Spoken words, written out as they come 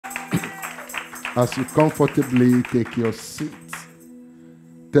As you comfortably take your seat,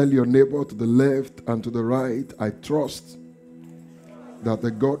 tell your neighbor to the left and to the right, I trust that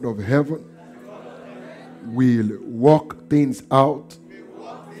the God of heaven will work things out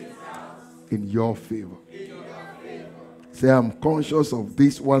in your favor. Say, I'm conscious of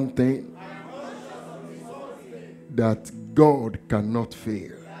this one thing, that God cannot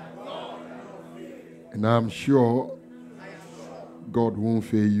fail. And I'm sure God won't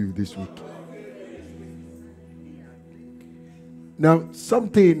fail you this week. Now,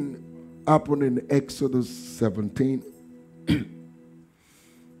 something happened in Exodus 17.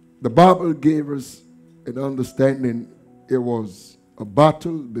 The Bible gave us an understanding. It was a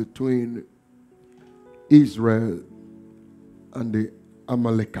battle between Israel and the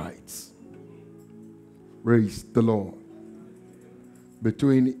Amalekites. Praise the Lord.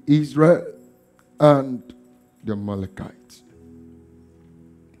 Between Israel and the Amalekites.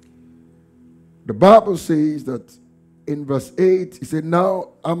 The Bible says that in verse 8, it said, now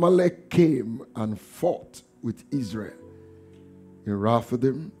Amalek came and fought with Israel in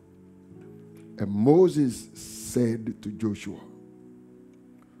Rephidim. And Moses said to Joshua,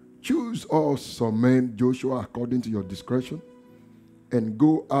 choose us some men, Joshua, according to your discretion, and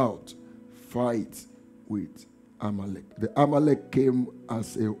go out, fight with Amalek. The Amalek came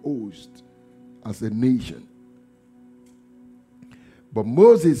as a host, as a nation. But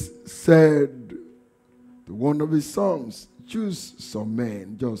Moses said to one of his sons, choose some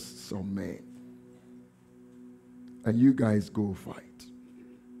men, just some men, and you guys go fight.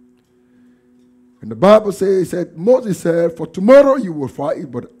 And the Bible says, Moses said, for tomorrow you will fight,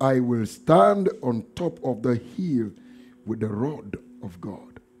 but I will stand on top of the hill with the rod of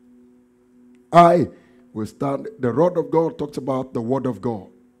God. I will stand. The rod of God talks about the word of God.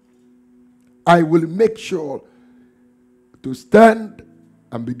 I will make sure to stand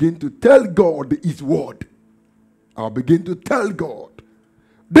and begin to tell God his word. I'll begin to tell God,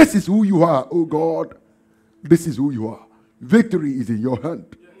 this is who you are, oh God. This is who you are. Victory is in your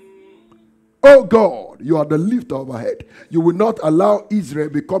hand. Oh God, you are the lifter of our head. You will not allow Israel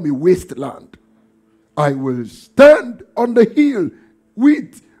become a wasteland. I will stand on the hill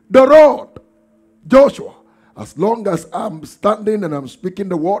with the rod. Joshua, as long as I'm standing and I'm speaking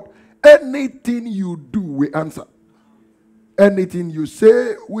the word, anything you do will answer. Anything you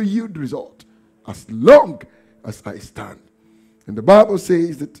say will yield result. As long as I stand. And the Bible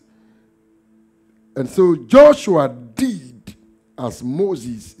says that, and so Joshua did as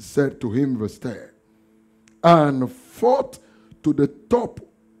Moses said to him, verse 10, and fought to the top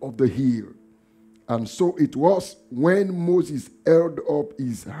of the hill. And so it was when Moses held up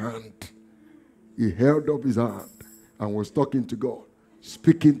his hand. He held up his hand and was talking to God,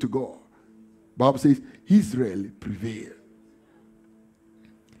 speaking to God. The Bible says Israel prevailed.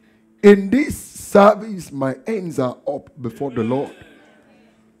 In this service, my hands are up before the Lord.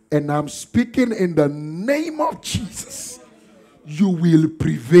 And I'm speaking in the name of Jesus. You will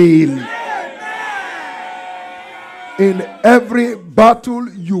prevail. In every battle,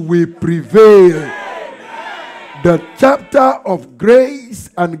 you will prevail. The chapter of grace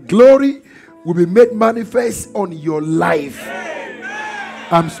and glory will be made manifest on your life.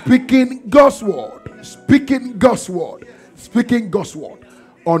 I'm speaking God's word. Speaking God's word. Speaking God's word.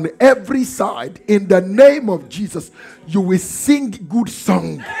 On every side, in the name of Jesus, you will sing good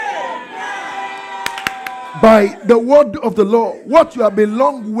song. By the word of the Lord, what you have been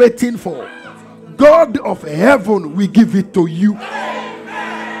long waiting for, God of heaven will give it to you.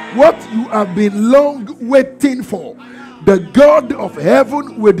 What you have been long waiting for, the God of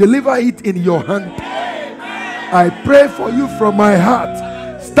heaven will deliver it in your hand. I pray for you from my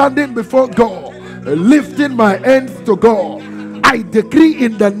heart, standing before God, lifting my hands to God. I decree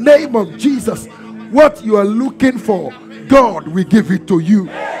in the name of Jesus, what you are looking for, God will give it to you.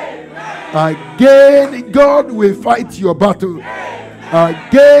 Again, God will fight your battle.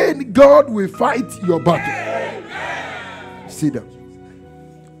 Again, God will fight your battle. See them.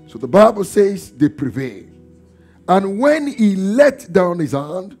 So the Bible says they prevail. And when he let down his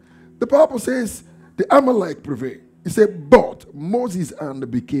hand, the Bible says the Amalek prevailed. He said, but Moses' hand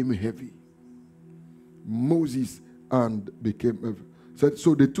became heavy. Moses' hand became heavy.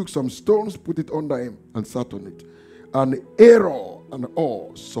 So they took some stones, put it under him, and sat on it. And Aaron and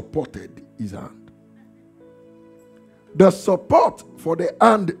all supported his hand. The support for the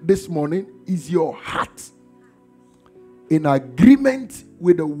hand this morning is your heart in agreement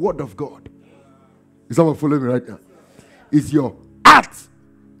with the word of God. Is someone following me right now? Is your heart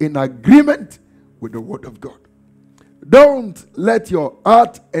in agreement with the word of God. Don't let your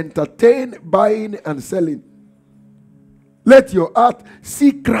heart entertain buying and selling. Let your heart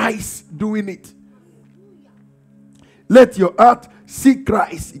see Christ doing it. Let your heart see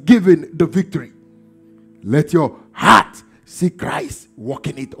Christ giving the victory. Let your heart see Christ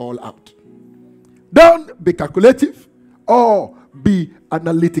working it all out. Don't be calculative or be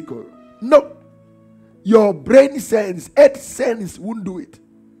analytical. No. Your brain sense, head sense won't do it.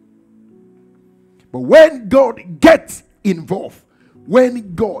 But when God gets involved,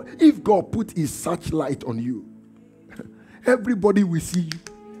 if God put his searchlight on you, everybody will see you.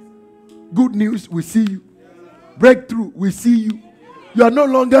 Good news will see you. Breakthrough will see you. You are no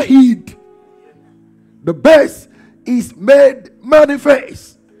longer hid. The best is made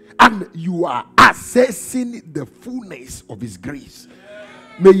manifest, and you are accessing the fullness of his grace.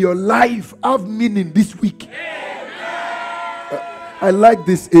 May your life have meaning this week. I like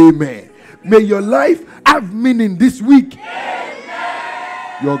this amen. May your life have meaning this week.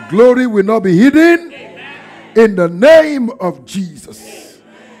 Your glory will not be hidden. In the name of Jesus.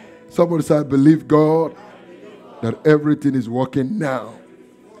 Somebody say, I believe God that everything is working now.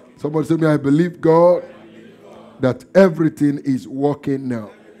 Somebody say, I believe God that everything is working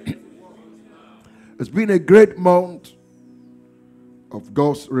now. It's been a great month of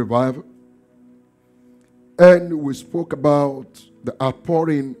God's revival. And we spoke about the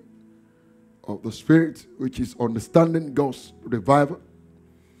outpouring of the Spirit, which is understanding God's revival.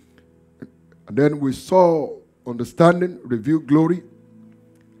 And then we saw understanding, revealed glory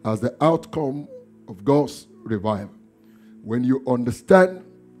as the outcome of God's revival. When you understand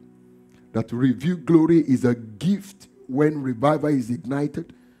that revealed glory is a gift when revival is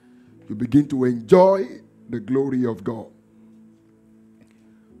ignited, you begin to enjoy the glory of God.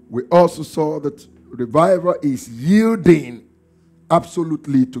 We also saw that revival is yielding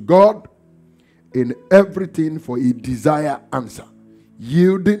absolutely to God in everything for a desired answer.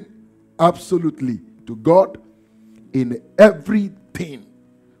 Yielding absolutely to God in everything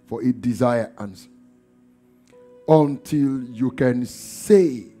for a desired answer. Until you can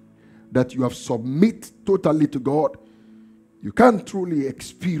say that you have submit totally to God, you can't truly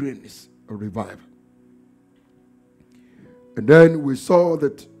experience a revival. And then we saw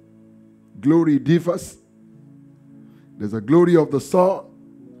that glory differs. There's a glory of the sun.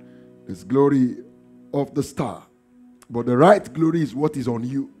 There's glory of the star. But the right glory is what is on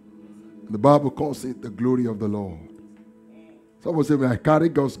you. And the Bible calls it the glory of the Lord. Someone say, I carry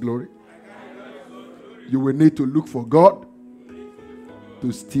God's glory. You will need to look for God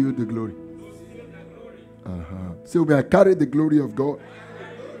to steal the glory. Say, when I carry the glory of God,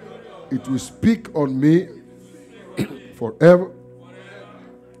 it will speak on me forever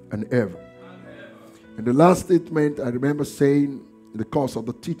and ever. And the last statement I remember saying in the course of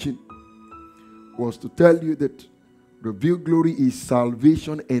the teaching was to tell you that revealed glory is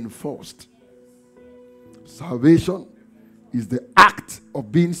salvation enforced. Salvation is the act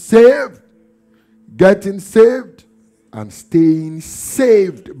of being saved, getting saved, and staying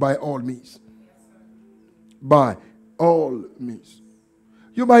saved by all means. By all means.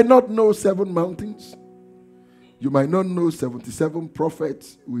 You might not know 7 mountains. You might not know 77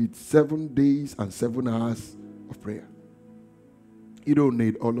 prophets with 7 days and 7 hours of prayer. You don't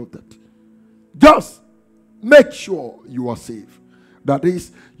need all of that. Just make sure you are saved. That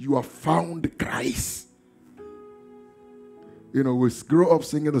is, you have found Christ. You know, we grow up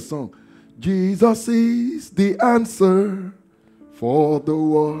singing the song, Jesus is the answer for the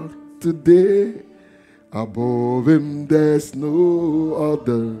world today. Above him there's no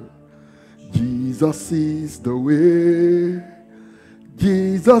other. Jesus is the way.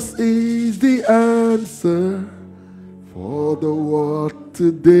 Jesus is the answer for the world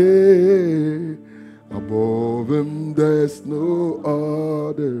today. Above him there's no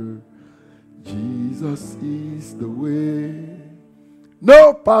other. Jesus is the way.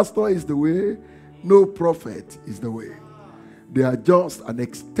 No pastor is the way. No prophet is the way. They are just an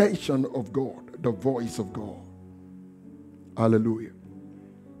extension of God, the voice of God. Hallelujah.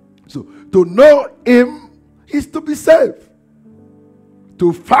 So, to know him is to be saved.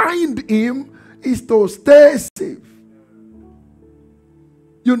 To find him is to stay safe.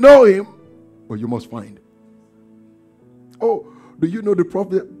 You know him, but you must find him. Oh, do you know the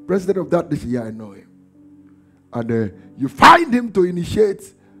president of that this year? I know him. And you find him to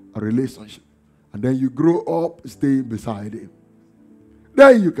initiate a relationship. And then you grow up staying beside him.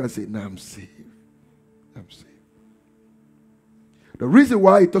 Then you can say, no, I'm saved. I'm saved. The reason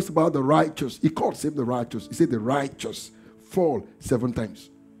why he talks about the righteous, he calls him the righteous. He said the righteous fall 7 times.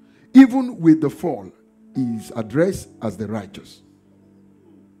 Even with the fall, he is addressed as the righteous.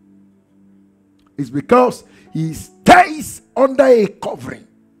 It's because he stays under a covering.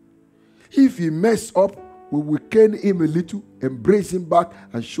 If he mess up, we will cane him a little, embrace him back,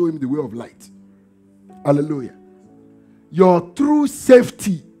 and show him the way of light. Hallelujah. Your true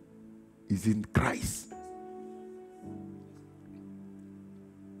safety is in Christ.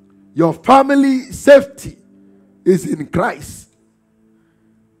 Your family safety is in Christ.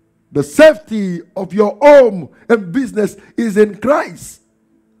 The safety of your home and business is in Christ.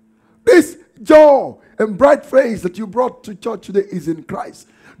 This joy and bright face that you brought to church today is in Christ.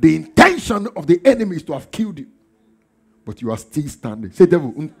 The intention of the enemy is to have killed you. But you are still standing. Say,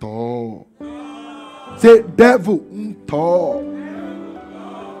 devil, unto. Say, devil, unto.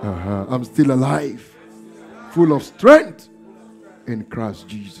 I'm still alive. Full of strength in Christ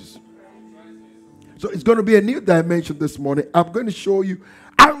Jesus. So it's going to be a new dimension this morning. I'm going to show you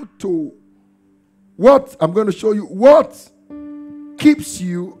what keeps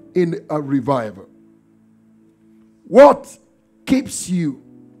you in a revival. What keeps you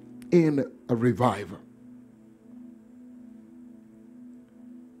in a revival?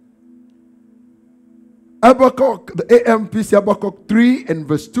 Habakkuk, the AMPC Habakkuk 3 and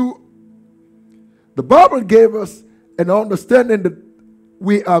verse 2. The Bible gave us an understanding that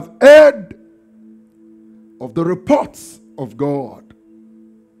we have heard of the reports of God.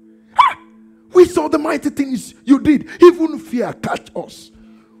 We saw the mighty things you did. Even fear catch us.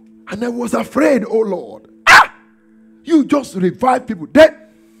 And I was afraid, oh Lord. You just revive people. Then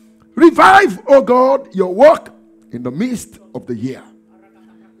revive, oh God, your work in the midst of the year.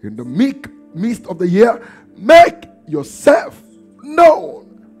 In the midst of the year, make yourself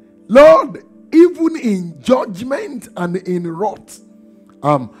known. Lord, even in judgment and in wrath,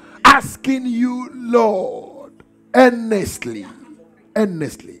 I'm asking you, Lord, earnestly.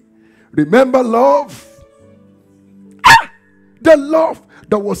 Remember love. The love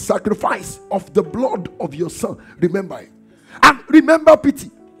that was sacrificed of the blood of your son. Remember it. And remember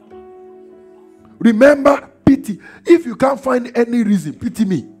pity. Remember pity. If you can't find any reason, pity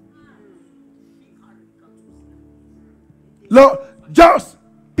me. Lord, just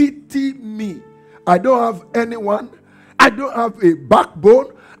pity me. I don't have anyone. I don't have a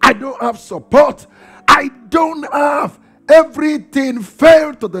backbone. I don't have support. I don't have everything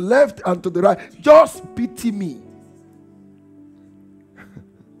failed to the left and to the right. Just pity me.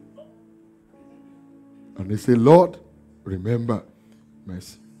 And they say, Lord, remember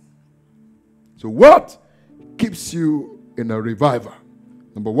mercy. So what keeps you in a revival?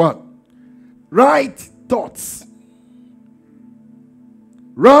 Number one, right thoughts.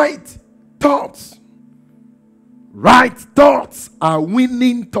 Right thoughts. Right thoughts are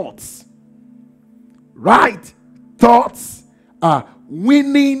winning thoughts. Right thoughts are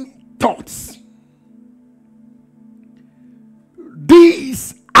winning thoughts.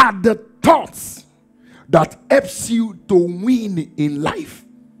 These are the thoughts that helps you to win in life.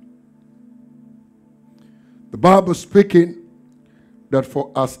 The Bible speaking that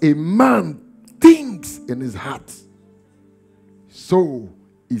for as a man thinks in his heart, so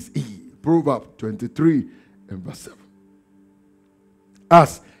is he. Proverbs 23 and verse 7.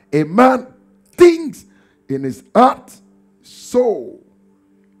 As a man thinks in his heart, so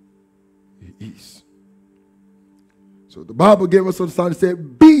he is. So the Bible gave us understanding,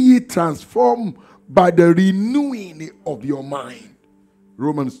 said, be ye transformed by the renewing of your mind.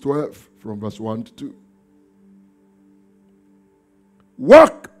 Romans 12 from verse 1 to 2.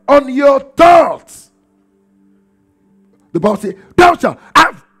 Work on your thoughts. The Bible says, thou shalt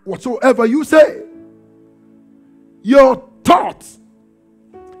have whatsoever you say. Your thoughts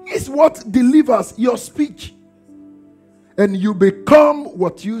is what delivers your speech. And you become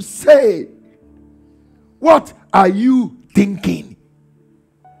what you say. What are you thinking?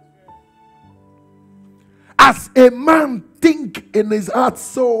 As a man think in his heart,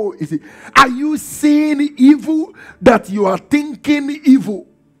 so is it. Are you seeing evil that you are thinking evil?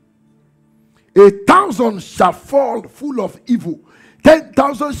 1,000 shall fall full of evil.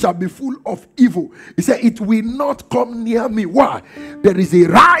 10,000 shall be full of evil. He said, it will not come near me. Why? There is a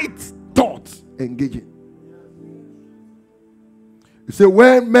right thought engaging. He said,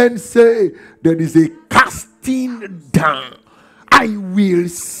 when men say there is a casting down, I will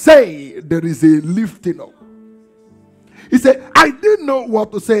say there is a lifting up. He said, I didn't know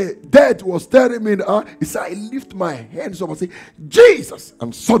what to say. Death was staring me in the eye. He said, I lift my hands up and say, Jesus.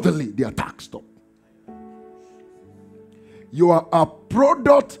 And suddenly the attack stopped. You are a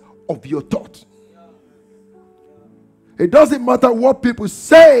product of your thought. It doesn't matter what people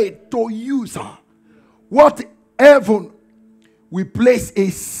say to you, sir. What heaven will place a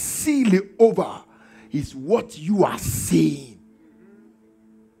seal over is what you are saying.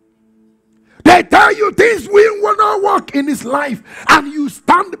 They tell you things will not work in this life, and you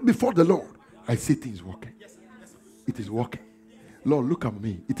stand before the Lord. I see things working. It is working. Lord, look at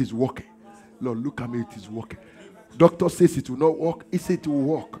me. It is working. Lord, look at me. It is working. Doctor says it will not work. He said it will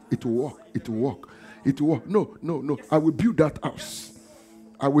work. It will work. It will work. It will work. No, no, no. I will build that house.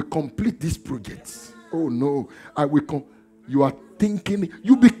 I will complete this project. Oh no. I will you are thinking.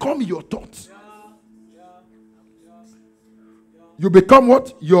 You become your thoughts. You become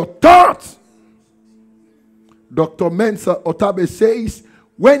what? Your thoughts. Dr. Mensa Otabe says,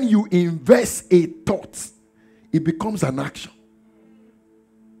 when you invest a thought, it becomes an action.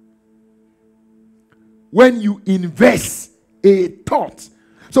 When you invest a thought,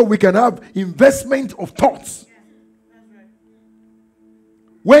 so we can have investment of thoughts.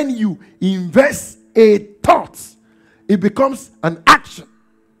 When you invest a thought, it becomes an action.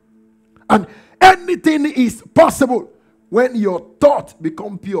 And anything is possible when your thought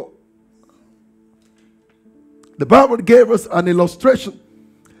become pure. The Bible gave us an illustration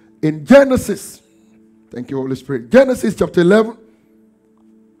in Genesis. Thank you, Holy Spirit. Genesis chapter 11.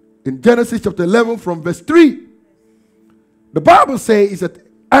 In Genesis chapter 11 from verse 3. The Bible says that,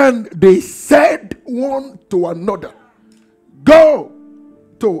 and they said one to another, go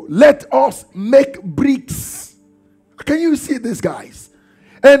to let us make bricks. Can you see these guys?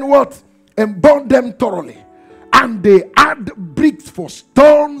 And what? And burn them thoroughly. And they add bricks for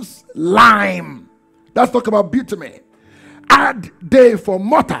stones, lime. That's talking about bitumen. Add they for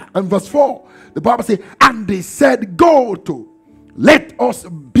mortar. And verse 4, the Bible says, and they said, go to let us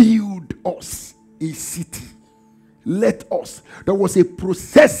build us a city. Let us. There was a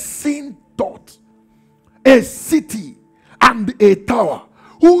processing thought. A city and a tower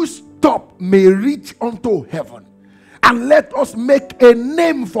whose top may reach unto heaven. And let us make a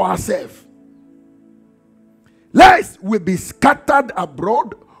name for ourselves, lest we be scattered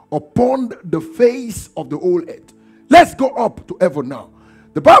abroad upon the face of the whole earth. Let's go up to heaven now.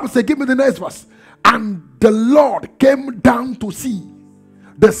 The Bible says, give me the next verse. And the Lord came down to see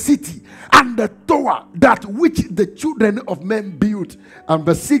the city and the tower that which the children of men built. And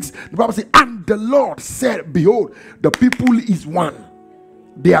verse 6, the Bible says, and the Lord said, behold, the people is one.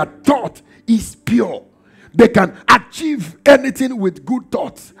 Their thought is pure. They can achieve anything with good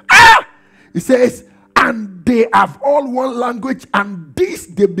thoughts. It says, and they have all one language, and this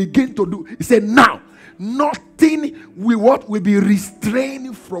they begin to do. He said, now nothing will be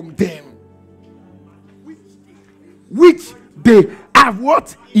restrained from them, which they have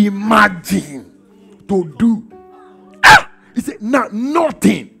what? Imagined to do. He said, now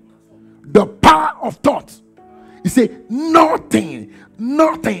nothing. The power of thought. He said, nothing.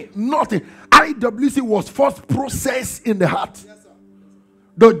 IWC was first processed in the heart.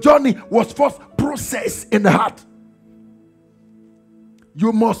 The journey was first processed in the heart.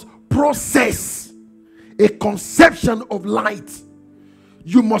 You must process a conception of light.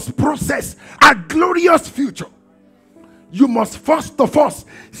 You must process a glorious future. You must first of all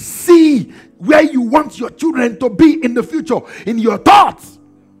see where you want your children to be in the future in your thoughts.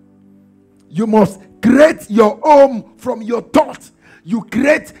 You must create your home from your thoughts. You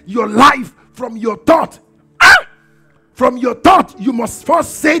create your life from your thought. From your thought, you must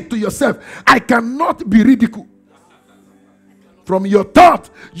first say to yourself, I cannot be ridiculed. From your thought,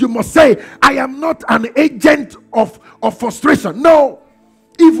 you must say, I am not an agent of frustration. No,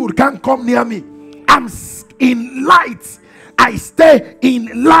 evil can't come near me. I'm in light. I stay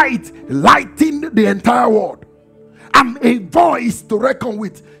in light, lighting the entire world. I'm a voice to reckon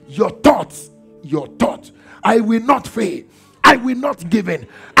with. Your thoughts, your thoughts. I will not fail. I will not give in.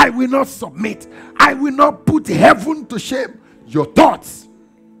 I will not submit. I will not put heaven to shame. Your thoughts.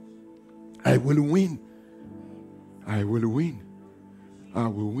 I will win. I will win. I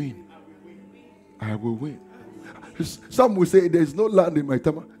will win. I will win. Some will say there is no land in my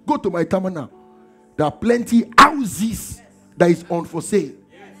Tama. Go to my Tama now. There are plenty houses that is on for sale.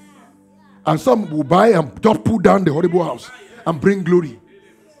 And some will buy and just pull down the horrible house and bring glory.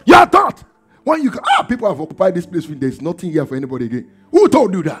 Your thought. When you people have occupied this place, there's nothing here for anybody again. Who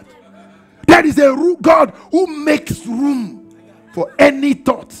told you that? There is a God who makes room for any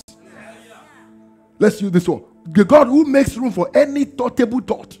thought. Let's use this one. The God who makes room for any thoughtable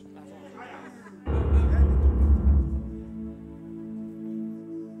thought.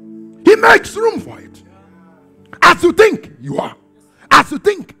 He makes room for it. As you think, you are. As you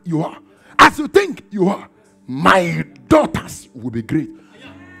think, you are. As you think, you are. My daughters will be great.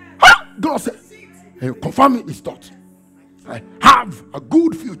 God said, confirming his thought. I have a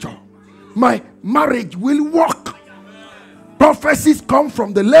good future. My marriage will work. Prophecies come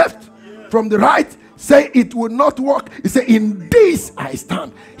from the left, from the right, say it will not work. He said, in this I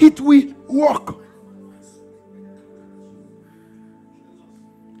stand. It will work.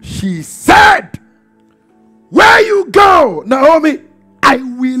 She said, where you go, Naomi, I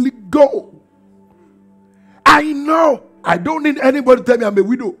will go. I I know. I don't need anybody to tell me I'm a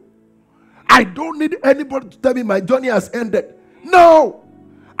widow. I don't need anybody to tell me my journey has ended. No.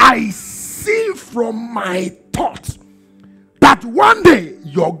 I see from my thoughts that one day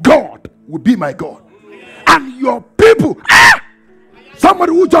your God will be my God. And your people,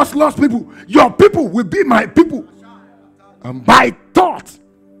 somebody who just lost people, your people will be my people. And by thought,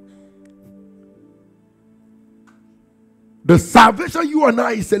 the salvation you and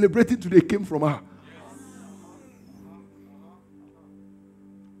I is celebrating today came from her.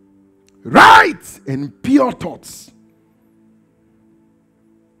 Right and pure thoughts.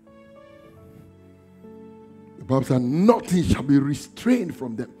 The Bible says, nothing shall be restrained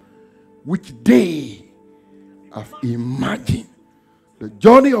from them, which they have imagined. The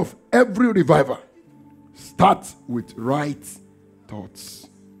journey of every reviver starts with right thoughts.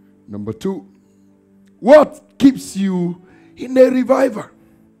 Number 2, what keeps you in a revival?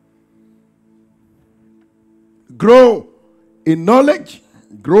 Grow in knowledge,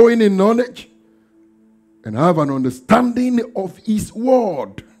 growing in knowledge, and have an understanding of His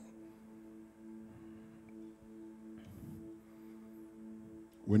word.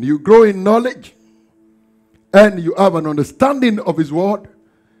 When you grow in knowledge and you have an understanding of His word,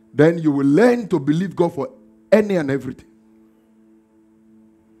 then you will learn to believe God for any and everything.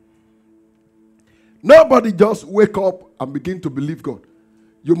 Nobody just wake up and begin to believe God.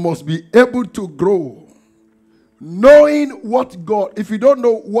 You must be able to grow. Knowing what God, if you don't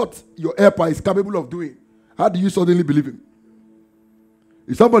know what your helper is capable of doing, how do you suddenly believe Him?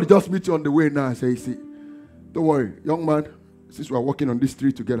 If somebody just meets you on the way now and says, see, don't worry, young man, since we are working on this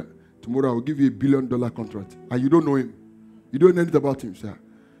tree together, tomorrow I will give you $1 billion contract. And you don't know him. You don't know anything about him, sir.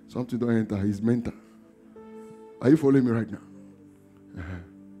 Something don't enter. He's mental. Are you following me right now?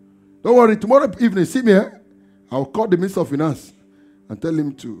 Don't worry, tomorrow evening, see me here. I'll call the Minister of Finance and tell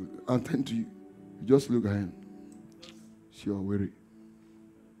him to attend to you. You just look at him. Sure, worry.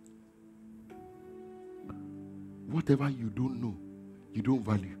 Whatever you don't know, you don't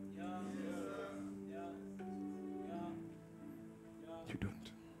value. You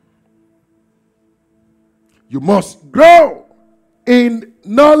don't. You must grow in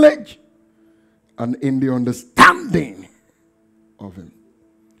knowledge and in the understanding of Him.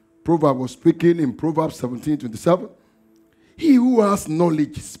 Proverbs was speaking in Proverbs 17:27. He who has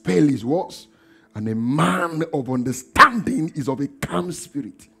knowledge spell his words, and a man of understanding is of a calm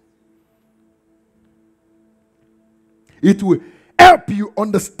spirit. It will help you.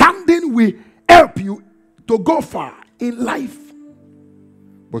 Understanding will help you to go far in life.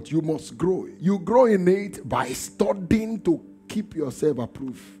 But you must grow. You grow in it by studying to keep yourself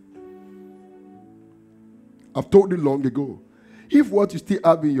approved. I've told you long ago, if what you still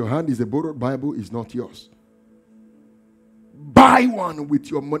have in your hand is a borrowed Bible, it's not yours. Buy one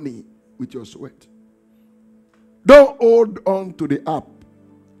with your money, with your sweat. Don't hold on to the app.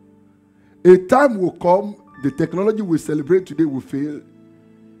 A time will come, the technology we celebrate today will fail.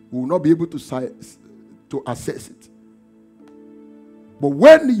 We will not be able to access it. But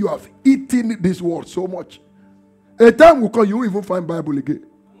when you have eaten this word so much, a time will come you won't even find Bible again.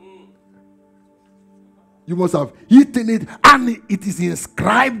 You must have eaten it and it is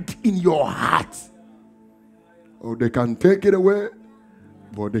inscribed in your heart. Or they can take it away,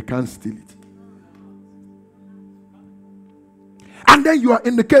 but they can't steal it. And then you are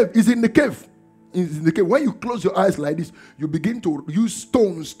in the cave. It's in the cave. It's in the cave. When you close your eyes like this, you begin to use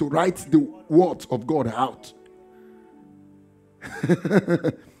stones to write the words of God out.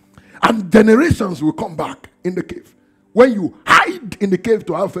 And generations will come back in the cave. When you hide in the cave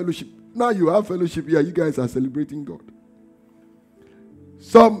to have fellowship, now you have fellowship here. You guys are celebrating God.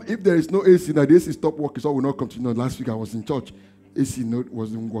 Some, if there is no AC, now the AC stop working, so will not continue. Last week I was in church. AC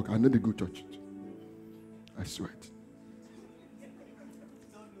wasn't working. I know they go to church. I swear it.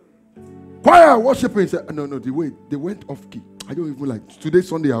 Choir worshiping said, no, they went off key. I don't even like. Today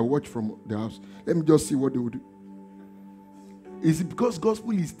Sunday I watch from the house. Let me just see what they will do. Is it because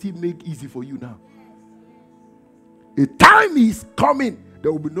gospel is still made easy for you now? A time is coming,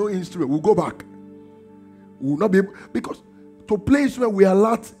 there will be no instrument. We'll go back. We will not be able, because to place where we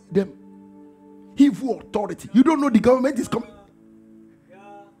allot them evil authority. You don't know the government is coming.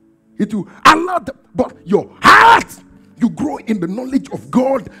 It will allow them, but your heart, you grow in the knowledge of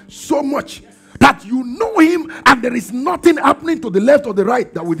God so much that you know Him, and there is nothing happening to the left or the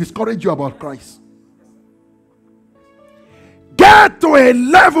right that will discourage you about Christ. Get to a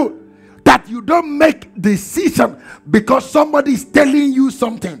level that you don't make decision because somebody is telling you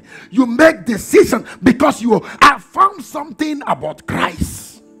something. You make decision because you have found something about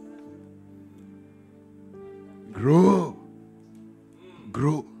Christ. Grow.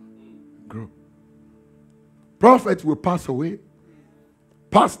 Grow. Grow. Prophets will pass away.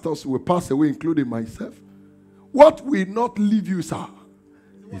 Pastors will pass away, including myself. What will not leave you, sir,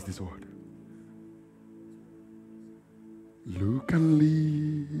 is this word. Look and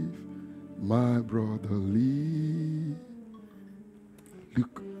live, my brother, live.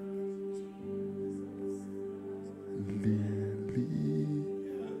 Look. Live.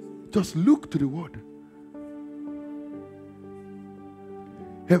 Just look to the word.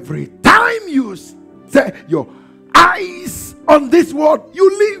 Every time you set your eyes on this word, you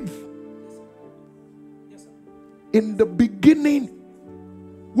live. In the beginning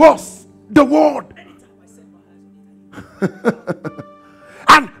was the word.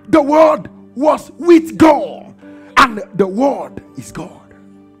 And the word was with God. And the word is God.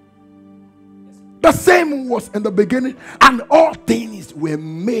 The same was in the beginning, and all things were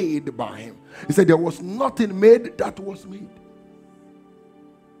made by him. He said there was nothing made that was made.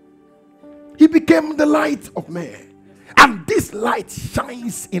 He became the light of man. And this light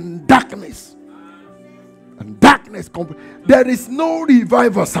shines in darkness. And darkness, there is no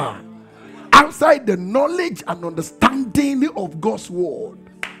revival, sir, outside the knowledge and understanding of God's word.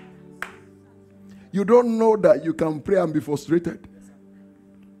 You don't know that you can pray and be frustrated.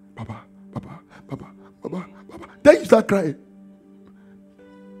 Baba, Baba, Baba, Baba, Baba. Then you start crying.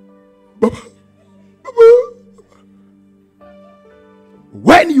 Baba, Baba.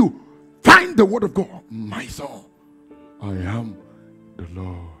 When you find the word of God, my son, I am the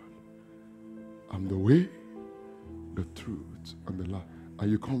Lord. I'm the way, the truth, and the life.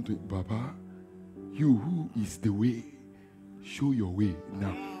 And you come to it, Baba, you who is the way, show your way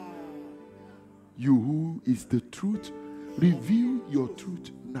now. You who is the truth, reveal your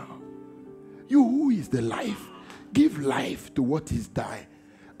truth now. You who is the life, give life to what is dying.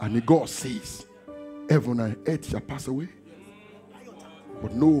 And God says, heaven and earth shall pass away,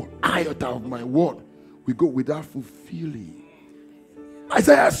 but no iota of my word will go without fulfilling.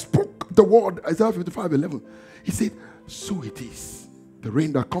 Isaiah spoke the word, Isaiah 55:11. He said, so it is. The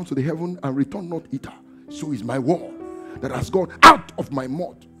rain that comes to the heaven and return not eater. So is my word that has gone out of my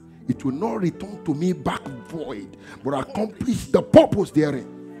mouth. It will not return to me back void, but accomplish the purpose therein,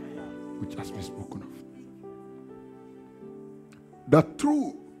 which has been spoken of. The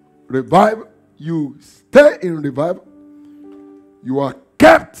true revival, you stay in revival. You are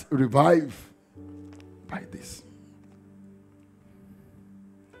kept revived by this.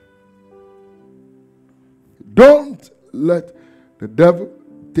 Don't let the devil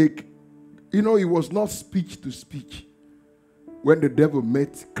take, it was not speech to speech. When the devil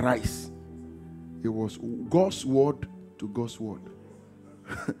met Christ, it was God's word to God's word.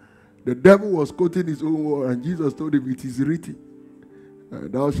 The devil was quoting his own word, and Jesus told him, it is written,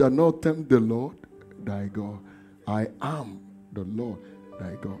 thou shalt not tempt the Lord thy God. I am the Lord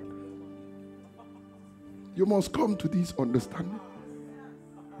thy God. You must come to this understanding.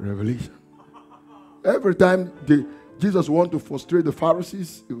 Revelation. Every time Jesus wanted to frustrate the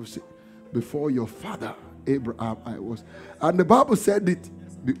Pharisees, he would say, before your father Abraham I was. And the Bible said it,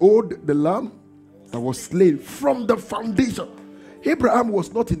 behold the lamb that was slain from the foundation. Abraham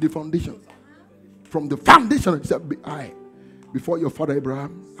was not in the foundation. From the foundation, he said, before your father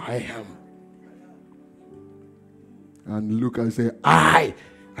Abraham, I am. And look and say, I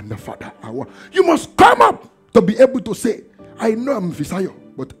and the Father are one. You must come up to be able to say, I know I'm Messiah,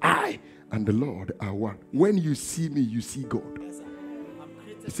 but I and the Lord are one. When you see me, you see God.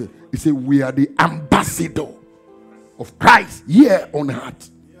 He said, we are the ambassador of Christ here on earth.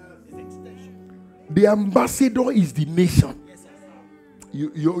 The ambassador is the nation.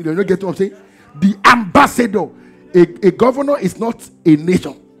 You're not getting what I'm saying? The ambassador. A governor is not a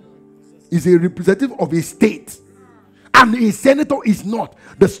nation. He's a representative of a state. And a senator is not.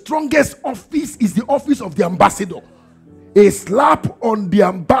 The strongest office is the office of the ambassador. A slap on the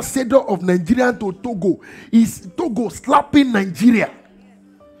ambassador of Nigeria to Togo is Togo slapping Nigeria.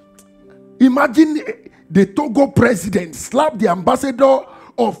 Imagine the Togo president slap the ambassador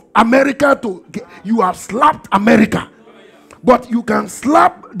of America to, you have slapped America. But you can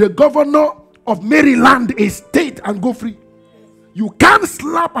slap the governor of Maryland, a state, and go free. You can't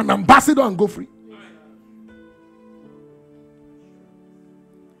slap an ambassador and go free.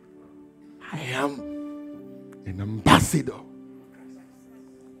 I am an ambassador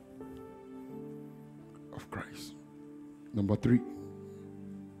of Christ. Number 3.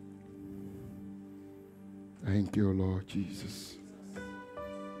 Thank you, Lord Jesus.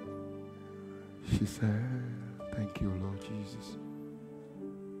 She said, thank you, Lord Jesus.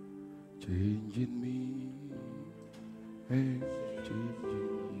 Changing me and changing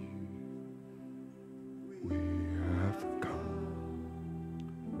you. We have come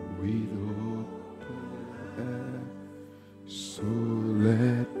with open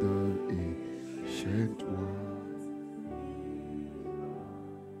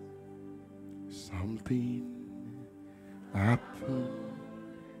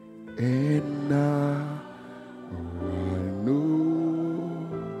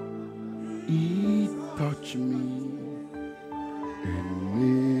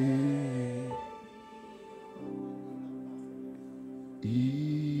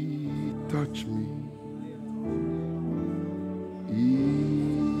He touched me.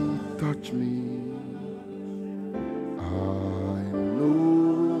 He touched me. I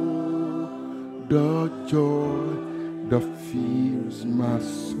know the joy that fills my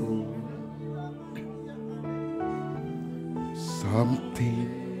soul. Something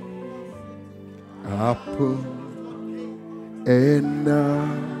happened, and now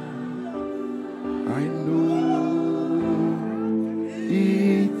I know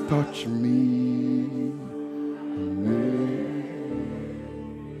He touched me.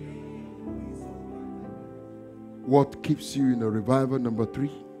 What keeps you in a revival? Number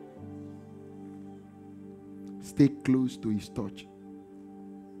 3, stay close to His touch.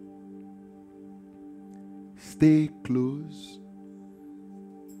 Stay close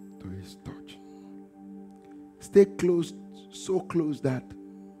to His touch. Stay close, so close that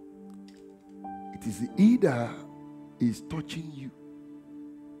it is either He's touching you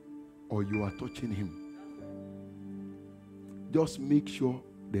or you are touching Him. Just make sure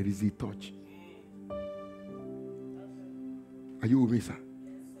there is a touch. Are you with me, sir?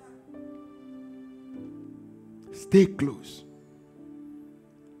 Stay close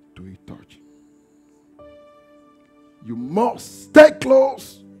to His touch. You must stay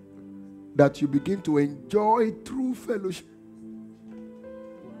close that you begin to enjoy true fellowship.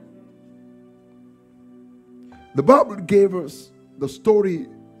 The Bible gave us the story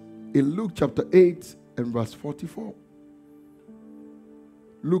in Luke chapter 8 and verse 44.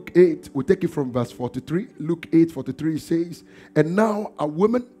 Luke 8, we'll take it from verse 43. Luke 8:43 says, and now a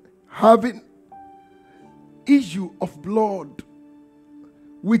woman having issue of blood,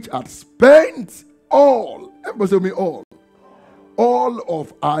 which had spent all, everybody say me all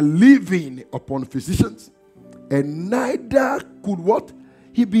of our living upon physicians, and neither could what?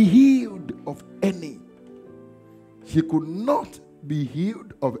 He be healed of any. She could not be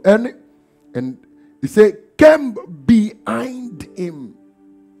healed of any. And he said, came behind him.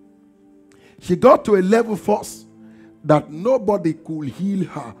 She got to a level first that nobody could heal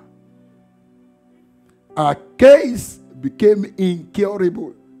her. Her case became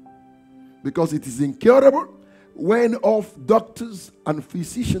incurable. Because it is incurable when of doctors and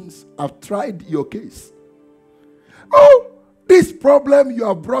physicians have tried your case. Oh, this problem you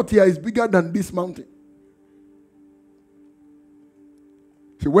have brought here is bigger than this mountain.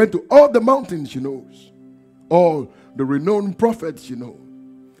 She went to all the mountains she knows, all the renowned prophets she knows.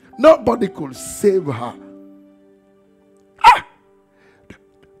 Nobody could save her.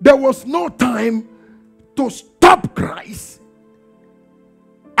 There was no time to stop Christ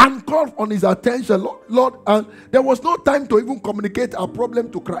and call on His attention, Lord. And there was no time to even communicate our problem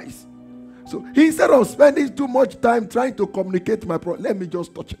to Christ. So instead of spending too much time trying to communicate my problem, let me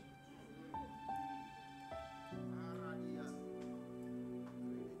just touch it.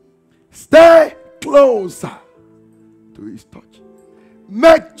 Stay closer to His touch.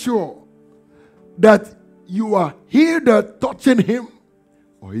 Make sure that you are either touching Him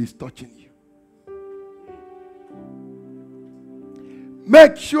or He's touching you.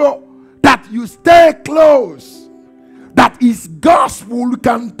 Make sure that you stay close, that His gospel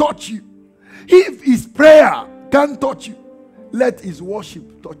can touch you. If His prayer can touch you, let His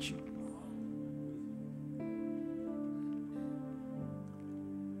worship touch you.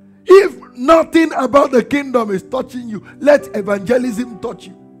 If nothing about the kingdom is touching you, let evangelism touch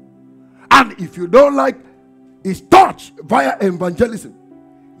you. And if you don't like His touch via evangelism,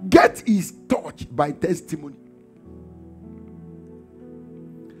 get His touch by testimony.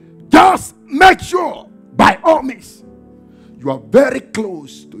 Just make sure, by all means, you are very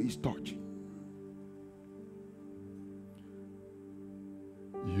close to His touch.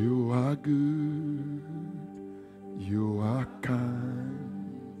 You are good. You are kind.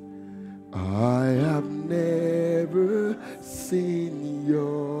 I have never seen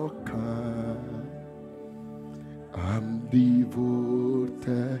your kind. I'm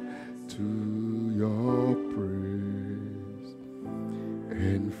devoted to your praise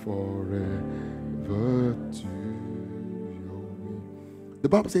and forever to your will. The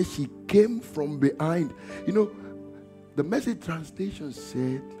Bible says she came from behind. You know, the Message translation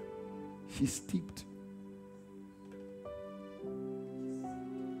said she stepped.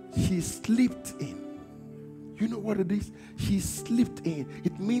 She slipped in. You know what it is? She slipped in.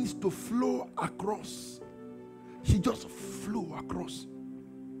 It means to flow across. She just flew across.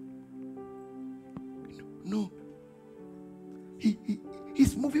 No.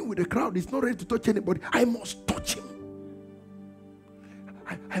 He's moving with the crowd. He's not ready to touch anybody. I must touch him.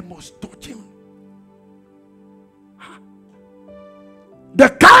 I must touch him. The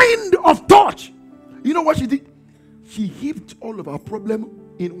kind of touch. You know what she did? She heaped all all of our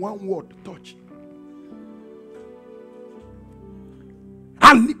problem in one word: touch.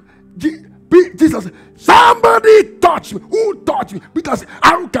 And Jesus said, somebody touch me. Who touched me? Because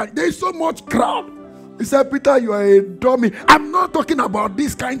how can there's so much crowd? He said, Peter, you are a dummy. I'm not talking about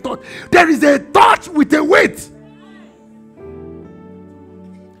this kind of touch. There is a touch with a weight.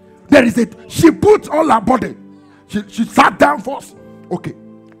 There is a. She put all her body. She sat down first. Okay,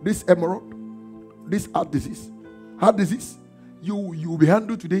 this emerald, this heart disease, you will be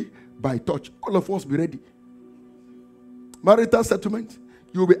handled today by touch. All of us be ready. Marital settlement,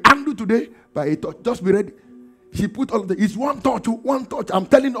 you will be handled today by a touch. Just be ready. She put all of the. It's one touch. I'm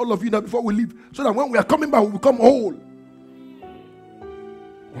telling all of you now before we leave, so that when we are coming back, we become whole.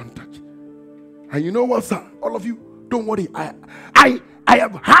 One touch. And you know what, sir? All of you, don't worry. I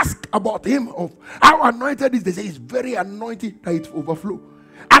have asked about him of how anointed is. They say it's very anointed that it overflow.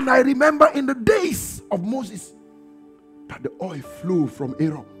 And I remember in the days of Moses that the oil flew from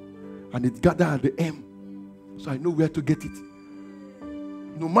Aaron and it gathered at the end. So I know where to get it.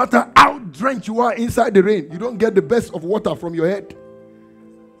 No matter how drenched you are inside the rain, you don't get the best of water from your head.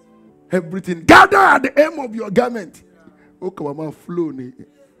 Everything gather at the hem of your garment. Oh, come on, flow.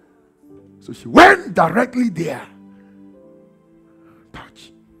 So she went directly there.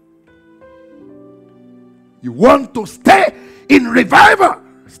 Touch. You want to stay in revival?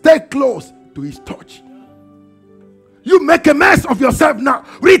 Stay close to his touch. You make a mess of yourself now.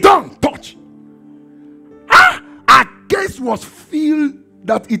 Return, touch. A case was filled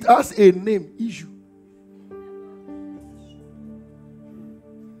that it has a name, issue.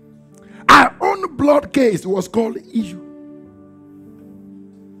 Our own blood case was called issue.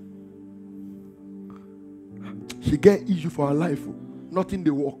 She get issue for her life. Not in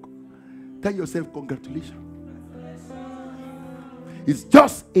the work. Tell yourself congratulations. It's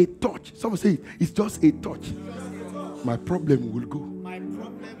just a touch. Someone say it's just a touch. My problem will go.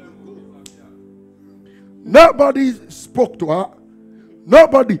 Nobody spoke to her.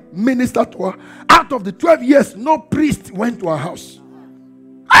 Nobody ministered to her. Out of the 12 years, no priest went to her house.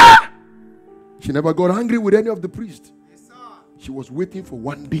 She never got angry with any of the priests. She was waiting for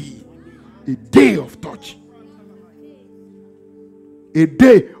one day. A day of touch. A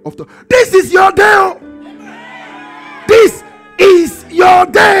day of touch. This is your day. This is your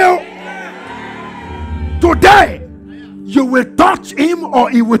day. Today, you will touch him or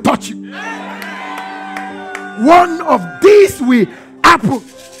he will touch you. One of these will happen.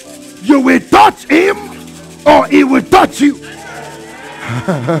 You will touch him or he will touch you.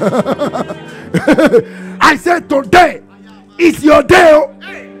 I said today is your day.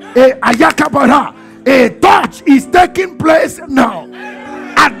 A touch is taking place now.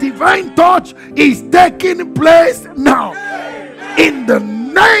 A divine touch is taking place now. In the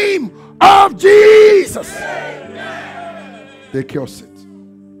name of Jesus. Take your seat.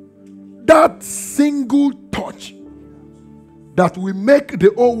 That single touch that will make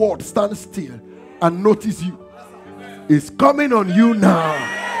the whole world stand still and notice you is coming on you now.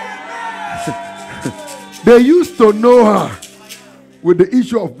 They used to know her with the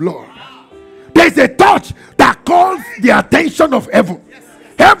issue of blood. There's a touch that calls the attention of heaven.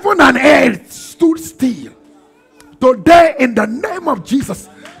 Heaven and earth stood still. Today, in the name of Jesus,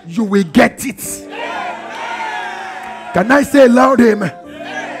 you will get it. Can I say loud amen?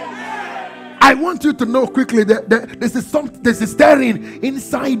 I want you to know quickly that there's a stirring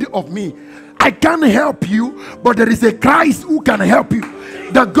inside of me. I can't help you, but there is a Christ who can help you.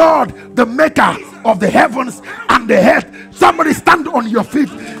 The God, the maker of the heavens and the earth. Somebody stand on your feet.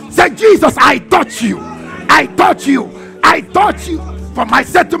 Say, Jesus, I touch you. I touch you. I touch you for my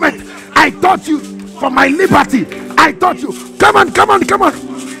settlement. I touch you for my liberty. I touch you. Come on, come on, come on.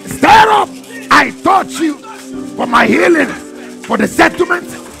 Stand up. I touch you for my healing, for the settlement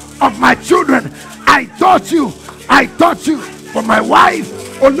of my children. I touch you. I touch you for my wife,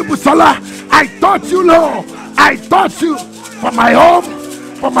 Olubusola. I touch you, Lord. I touch you for my home,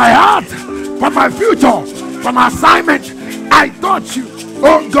 for my heart, for my future, for my assignment. I touch you,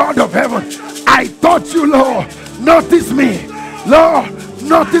 oh God of heaven. I touch you, Lord. Notice me, Lord.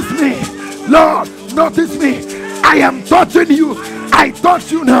 Notice me, Lord. Notice me. I am touching you. I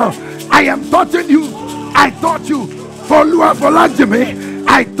touch you now. I am touching you. I touch you for Lua Folajime.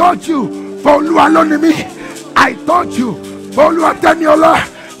 I touch you for Lua Lonimi. I touch you for Lua Teniola.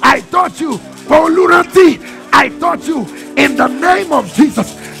 I touch you for Luranti. I touch you in the name of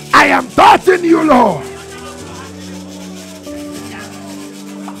Jesus. I am touching you, Lord.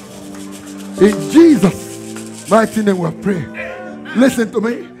 In Jesus' mighty name we pray. Listen to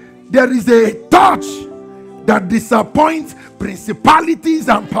me. There is a touch that disappoints principalities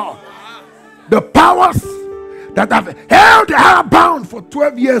and powers. The powers that have held her bound for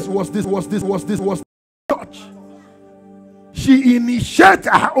 12 years was touch. She initiated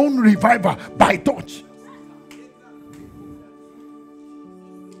her own revival by touch.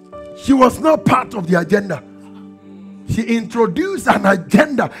 She was not part of the agenda. She introduced an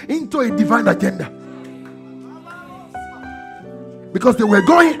agenda into a divine agenda. Because they were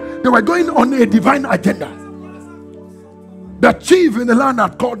going on a divine agenda. The chief in the land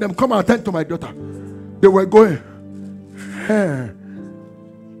had called them, come and attend to my daughter. They were going,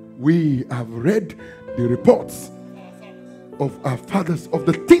 we have read the reports of our fathers, of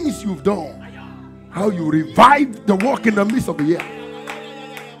the things you've done, how you revived the work in the midst of the year.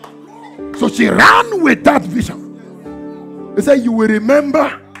 So she ran with that vision. They said, you will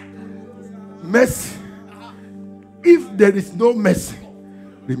remember mercy. If there is no mercy,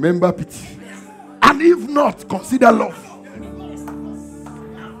 remember pity. And if not, consider love.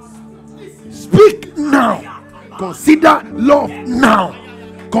 Speak now. Consider love now.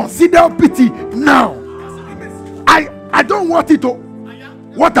 Consider pity now. I don't want it all.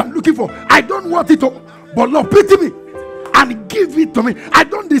 What I'm looking for, I don't want it all. But Lord, pity me and give it to me. I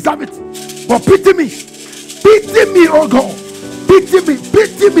don't deserve it, but pity me. Pity me, oh God. Pity me,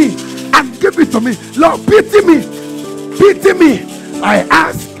 and give it to me. Lord, pity me. Pity me. I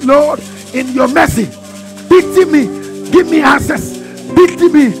ask, Lord, in your mercy, pity me. Give me access. Pity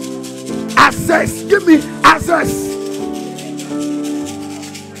me. Access. Give me access.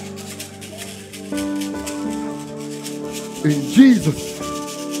 In Jesus'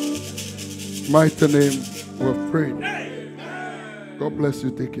 mighty name, we're praying. God bless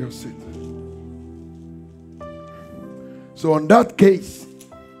you. Take your seat. So on that case,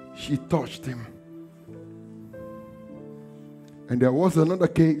 she touched him. And there was another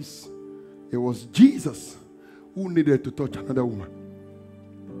case. It was Jesus who needed to touch another woman.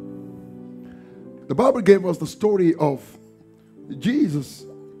 The Bible gave us the story of Jesus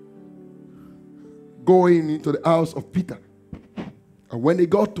going into the house of Peter. And when he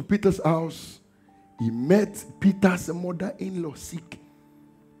got to Peter's house, he met Peter's mother-in-law sick.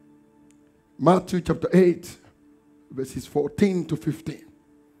 Matthew chapter 8, verses 14 to 15.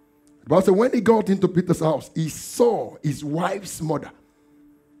 The Bible says, when he got into Peter's house, he saw his wife's mother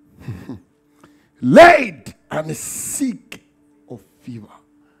laid and sick of fever.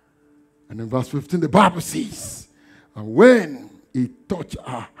 And in verse 15, the Bible says, and when he touched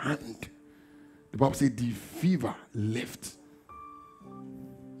her hand, the Bible says the fever left.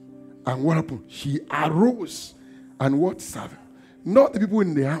 And what happened? She arose and what served? Not the people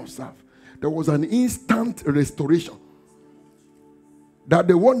in the house served. There was an instant restoration. That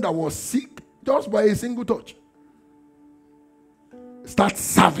the one that was sick, just by a single touch, start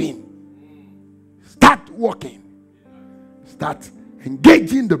serving, start walking, start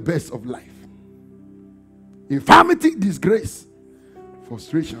engaging the best of life. Infirmity, disgrace.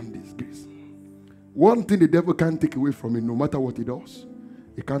 Frustration, disgrace. One thing the devil can't take away from me, no matter what he does,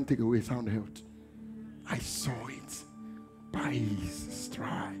 he can't take away sound health. I saw it by his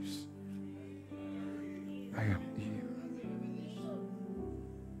stripes. I am healed.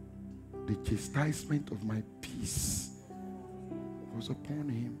 The chastisement of my peace was upon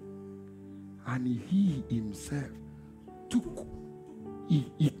him, and he himself took.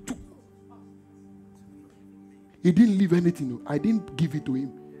 He took. He didn't leave anything. I didn't give it to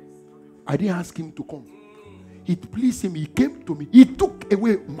him. I didn't ask him to come. It pleased him. He came to me. He took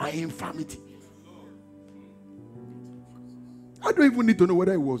away my infirmity. I don't even need to know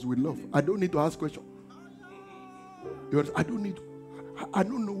whether it was with love. I don't need to ask questions. I don't need. I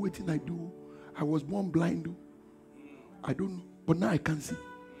don't know what I do. I was born blind. I don't know. But now I can see.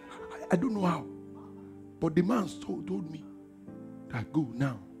 I don't know how. But the man told me that go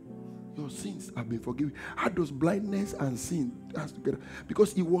now. Your sins have been forgiven. How does blindness and sin dance together?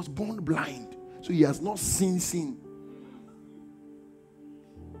 Because he was born blind. So he has not seen sin.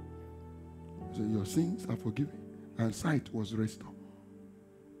 So your sins are forgiven. And sight was restored.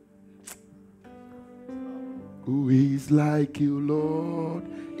 Who is like you, Lord,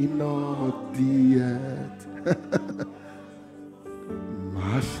 in all the earth?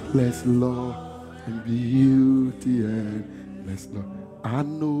 Matchless Lord, and beauty and bless Lord. I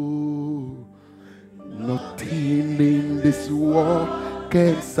know nothing in this world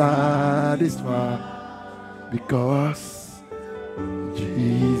can satisfy, because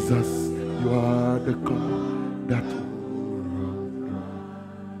Jesus, you are the God that will run.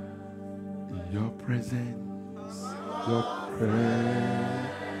 Your presence, your prayer,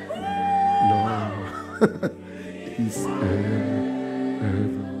 Lord, is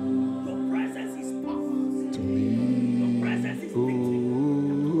heaven to me.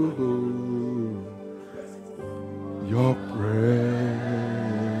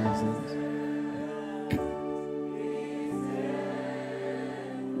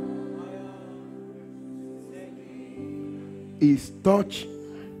 His touch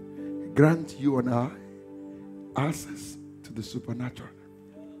grants you and I access to the supernatural.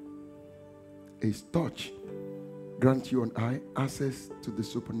 His touch grants you and I access to the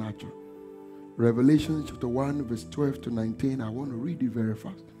supernatural. Revelation chapter 1 verse 12 to 19. I want to read it very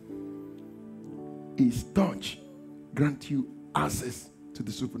fast. His touch grants you access to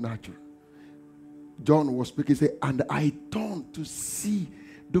the supernatural. John was speaking, say, and I turned to see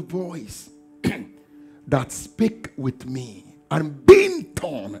the voice that spake with me. And being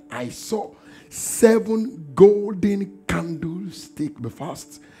turned, I saw 7 golden candlesticks be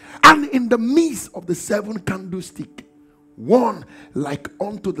fast. And in the midst of the 7 candlesticks, one like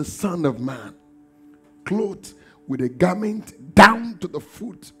unto the Son of Man, clothed with a garment down to the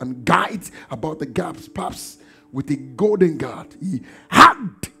foot, and guides about the gaps, paps with a golden guard. He had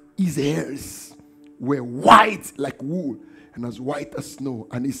his hairs were white like wool, and as white as snow,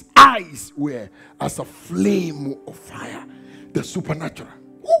 and his eyes were as a flame of fire. The supernatural.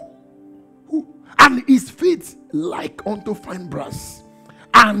 And his feet like unto fine brass,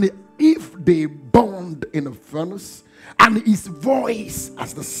 and if they burned in a furnace, and his voice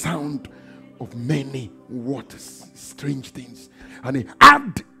as the sound of many waters. Strange things. And he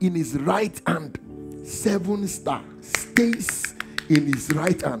had in his right hand 7 stars, stays in his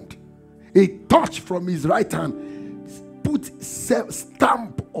right hand. A touch from his right hand put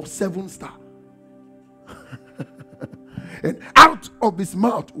stamp of 7 stars. And out of his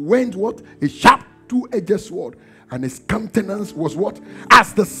mouth went what? A sharp 2-edged sword. And his countenance was what?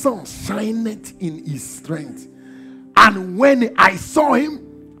 As the sun shineth in his strength. And when I saw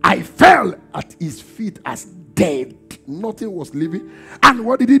him, I fell at his feet as dead. Nothing was living. And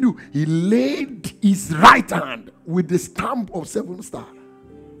what did he do? He laid his right hand with the stamp of 7 stars.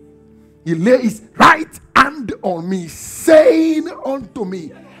 He laid his right hand on me, saying unto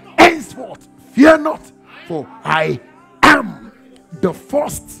me, henceforth, fear not, for I am the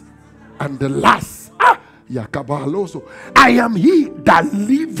first and the last. Yakabaloso. I am he that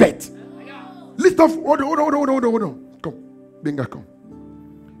liveth. Lift off. Hold on. Come. Binga, come.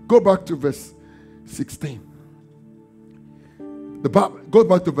 Go back to verse 16. Go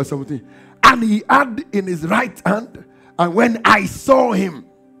back to verse 17. And he had in his right hand, and when I saw him,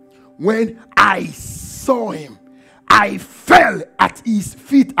 I fell at his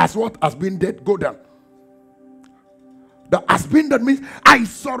feet as what has been dead. Go down. The has been that means I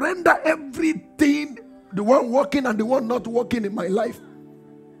surrender everything, the one working and the one not working in my life.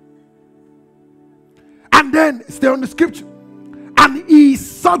 And then stay on the scripture. And he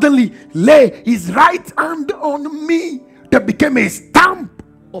suddenly lay his right hand on me. That became a stamp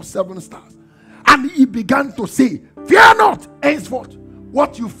of 7 stars. And he began to say, fear not, henceforth.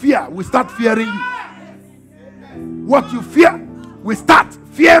 What you fear will start fearing you. What you fear will start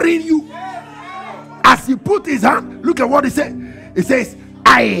fearing you. As he put his hand, look at what he said. He says,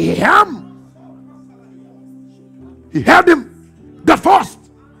 I am. He held him the first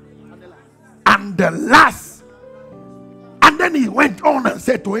and the last. And then he went on and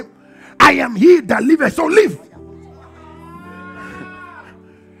said to him, I am he that liveth, so live.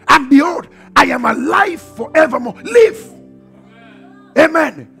 And behold, I am alive forevermore. Live.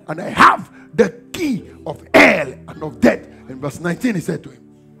 Amen. And I have the key of hell and of death. In verse 19 he said to him,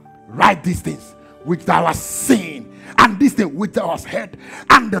 write these things which thou hast seen, and this thing which thou hast heard,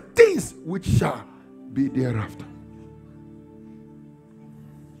 and the things which shall be thereafter.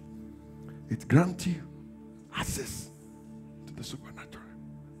 It grants you access to the supernatural.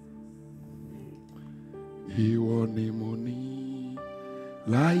 Ìwọ ni mo ní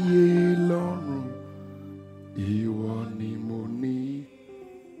láyé lọ́run, ìwọ ni mo ní.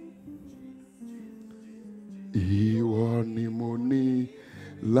 Ìwọ ni mo ní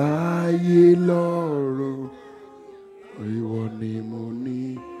láyé lọ́run, ìwọ ni mo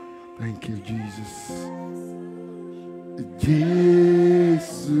ní. Thank you, Jesus.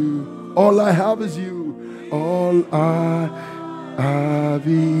 Jesus. All I have is you. All I have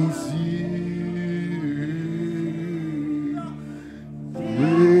is you.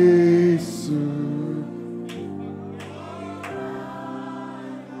 Jesus.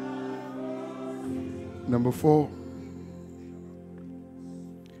 Number 4.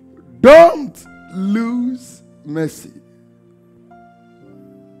 Don't lose mercy.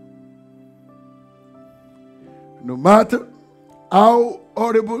 No matter how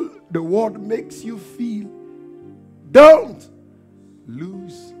horrible the world makes you feel, don't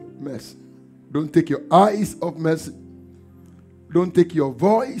lose mercy. Don't take your eyes off mercy. Don't take your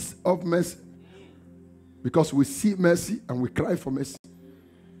voice off mercy. Because we see mercy and we cry for mercy.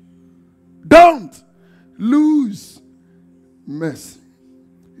 Don't lose mercy.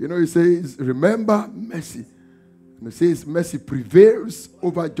 You know, he says, remember mercy And it says mercy prevails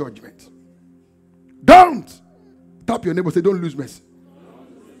over judgment. Don't. Tap your neighbor, say, don't lose mercy.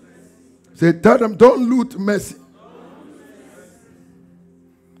 Say, tell them, don't lose mercy.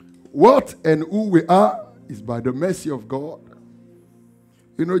 What and who we are is by the mercy of God.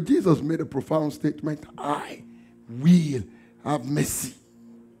 You know, Jesus made a profound statement. I will have mercy.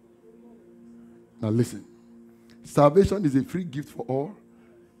 Now listen. Salvation is a free gift for all.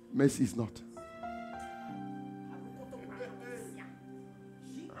 Mercy is not.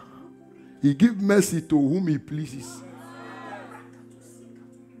 He gives mercy to whom he pleases.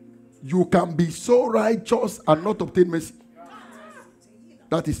 You can be so righteous and not obtain mercy.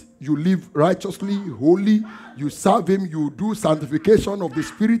 That is, you live righteously, holy, you serve him, you do sanctification of the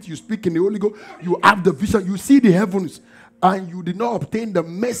Spirit, you speak in the Holy Ghost, you have the vision, you see the heavens, and you did not obtain the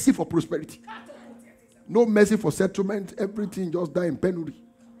mercy for prosperity. No mercy for settlement, everything just died in penury.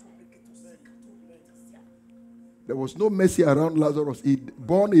 There was no mercy around Lazarus. He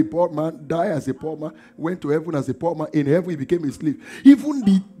born a poor man, died as a poor man, went to heaven as a poor man. In heaven, he became a slave.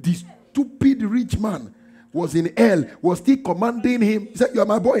 Even the stupid rich man was in hell, was still commanding him. He said, you are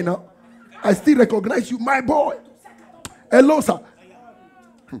my boy now. I still recognize you, my boy. Hello, sir.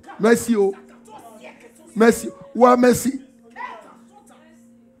 Mercy, oh. Mercy. What mercy?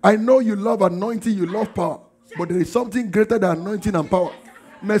 I know you love anointing, you love power. But there is something greater than anointing and power.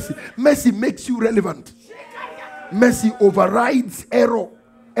 Mercy. Mercy makes you relevant. Mercy overrides error.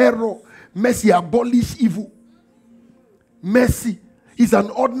 Mercy abolishes evil. Mercy is an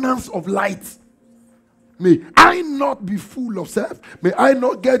ordinance of light. May I not be full of self. May I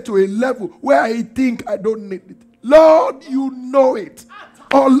not get to a level where I think I don't need it. Lord, you know it.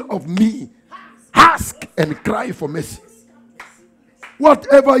 All of me. Ask and cry for mercy.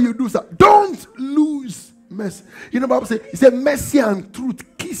 Whatever you do, sir, don't lose mercy. You know what Bible says? It says mercy and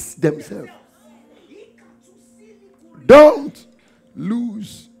truth kiss themselves. Don't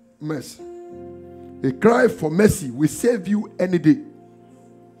lose mercy. A cry for mercy will save you any day.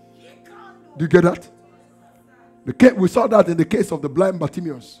 Do you get that? We saw that in the case of the blind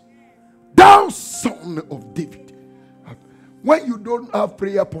Bartimaeus. Thou son of David. When you don't have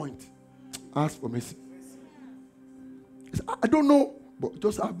prayer point, ask for mercy. I don't know, but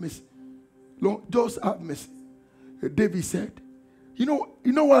just have mercy. Lord, just have mercy. David said, you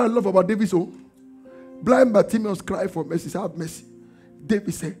know what I love about David's song? Blind Bartimaeus cried for mercy. Have mercy.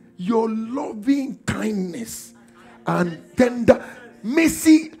 David said, your loving kindness and tender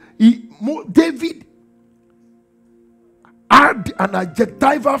mercy. David add an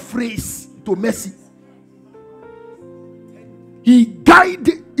adjectival phrase to mercy. He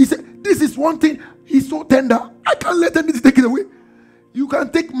guided. He said, this is one thing. He's so tender. I can't let anything take it away. You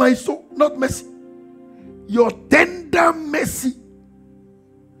can take my soul, not mercy. Your tender mercy.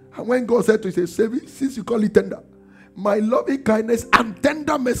 And when God said to him, he said, since you call it tender, my loving kindness and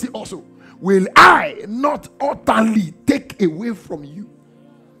tender mercy also will I not utterly take away from you.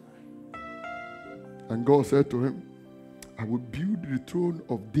 And God said to him, I will build the throne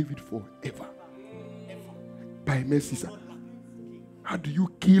of David forever. By mercy, sir. How do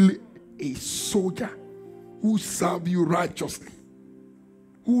you kill a soldier who served you righteously?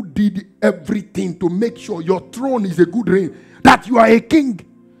 Who did everything to make sure your throne is a good reign, that you are a king,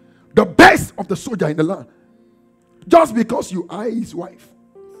 the best of the soldier in the land. Just because you are his wife,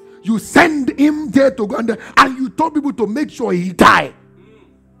 you send him there to go and you told people to make sure he died.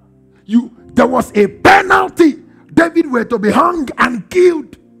 There was a penalty. David were to be hung and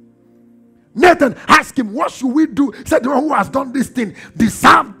killed. Nathan asked him, what should we do? He said, the one who has done this thing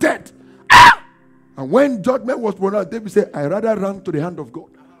deserves death. Ah! And when judgment was pronounced, David said, I rather run to the hand of God.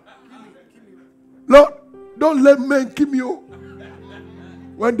 Lord, don't let men kill me.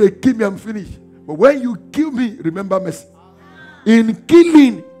 When they kill me, I'm finished. But when you kill me, remember mercy. In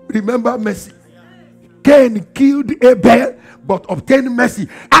killing, remember mercy. Cain killed Abel, but obtained mercy.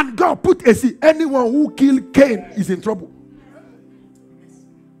 And God put a seal. Anyone who killed Cain is in trouble.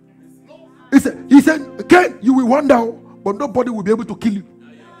 He said, Cain, you will wander, but nobody will be able to kill you.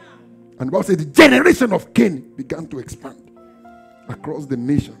 And the Bible said the generation of Cain began to expand across the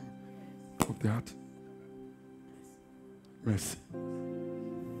nation of the earth. Mercy.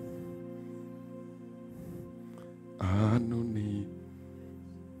 Anoni,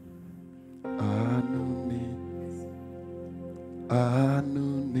 Anoni,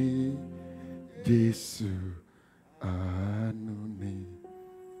 Anoni, Jesu, Anoni,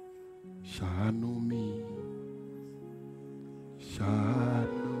 Shanumi,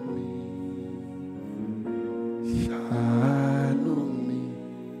 Shanumi, Shanumi,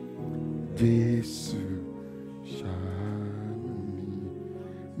 Jesu, Shanumi.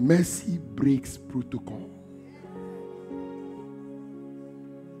 Mercy breaks protocol.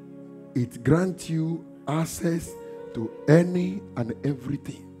 It grants you access to any and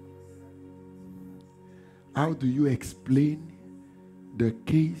everything. How do you explain the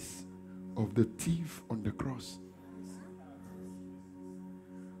case of the thief on the cross?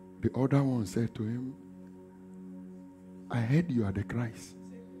 The other one said to him, I heard you are the Christ.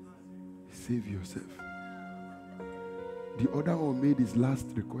 Save yourself. The other one made his last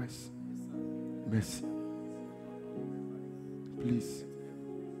request. Mercy. Please.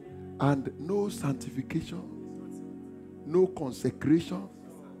 And no sanctification, no consecration,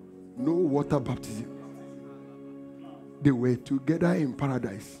 no water baptism. They were together in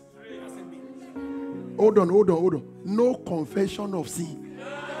paradise. Hold on. No confession of sin.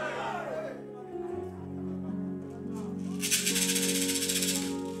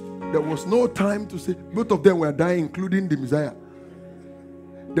 There was no time to say, both of them were dying, including the Messiah.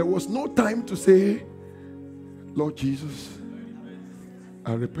 There was no time to say, Lord Jesus,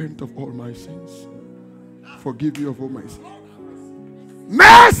 I repent of all my sins. Forgive me of all my sins.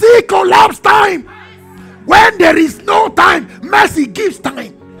 Mercy collapse time. When there is no time, mercy gives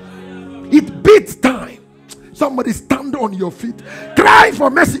time. It beats time. Somebody stand on your feet. Cry for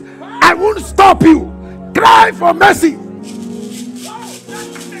mercy. I won't stop you. Cry for mercy.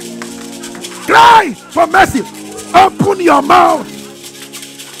 Cry for mercy. Open your mouth.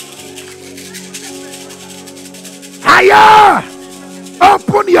 Higher.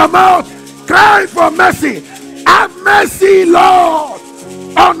 Open your mouth. Cry for mercy. Have mercy, Lord,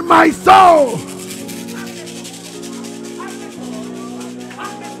 on my soul.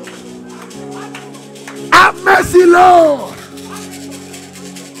 Have mercy, Lord.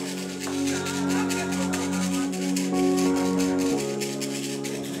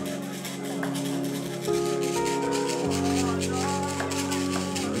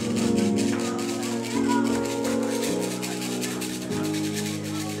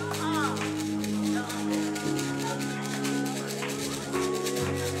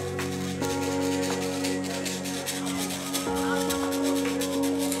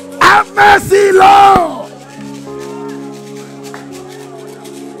 Have mercy, Lord.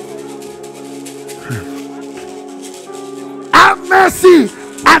 Have mercy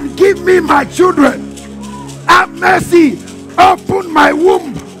and give me my children. Have mercy, open my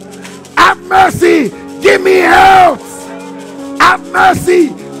womb. Have mercy, give me health. Have mercy,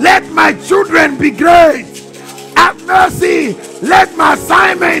 let my children be great. Have mercy, let my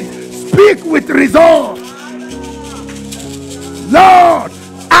assignment speak with resolve. Lord,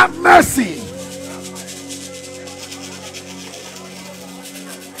 have mercy.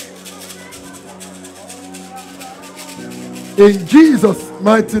 In Jesus'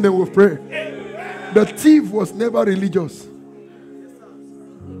 mighty name we pray. The thief was never religious.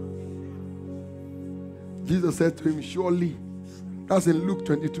 Jesus said to him, surely, that's in Luke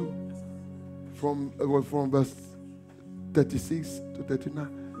 22, from verse 36 to 39.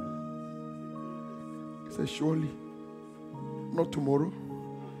 He said, surely, not tomorrow,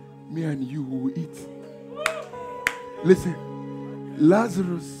 me and you will eat. Listen,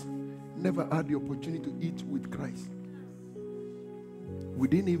 Lazarus never had the opportunity to eat with Christ. We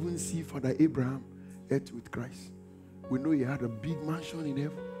didn't even see Father Abraham eat with Christ. We know he had a big mansion in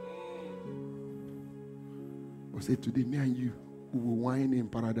heaven. But say today, me and you, we will wine in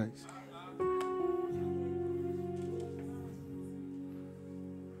paradise.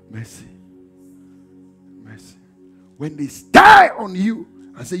 Mercy. Mercy. When they stare on you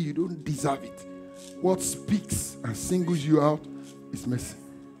and say you don't deserve it, what speaks and singles you out is mercy.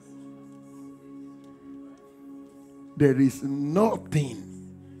 There is nothing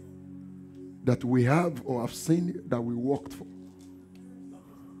that we have or have seen that we worked for.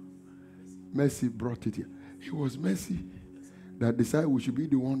 Mercy brought it here. It was mercy that decided we should be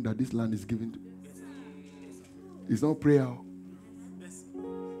the one that this land is given to. It's not prayer.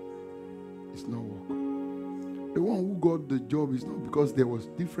 It's not work. The one who got the job is not because there was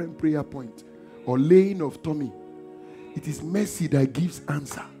different prayer point or laying of tummy. It is mercy that gives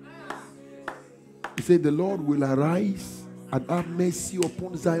answer. He said the Lord will arise and have mercy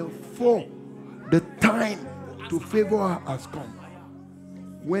upon Zion, for the time to favor her has come.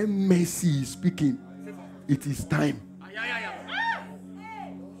 When mercy is speaking, it is time.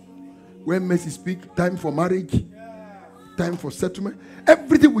 When mercy speaks, time for marriage, time for settlement,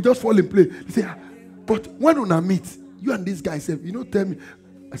 everything will just fall in place. He said, but when I meet, you and this guy said, you know, tell me.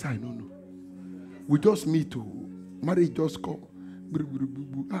 I said, I don't know. We just meet. Marriage just come.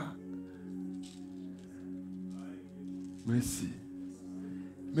 Mercy.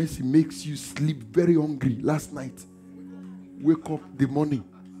 Mercy makes you sleep very hungry last night. Wake up the morning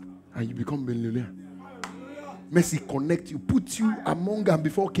and you become millionaire. Mercy connects you, puts you among and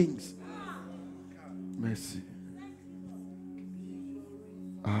before kings. mercy.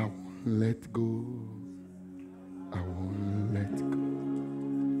 I won't let go. I won't let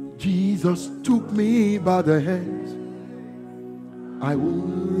go. Jesus took me by the hands. I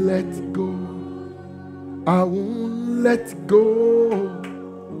won't let go. I won't let go.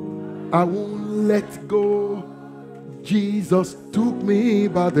 I won't let go. Jesus took me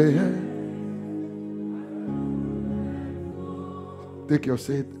by the hand. Take your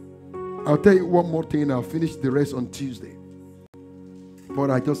seat. I'll tell you one more thing. I'll finish the rest on Tuesday. But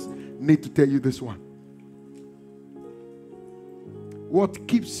I just need to tell you this one. What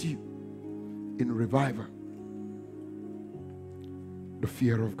keeps you in revival? The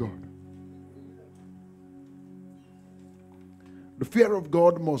fear of God. The fear of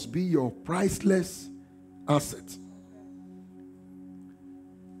God must be your priceless asset.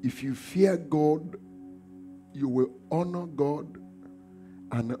 If you fear God, you will honor God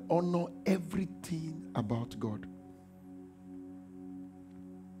and honor everything about God.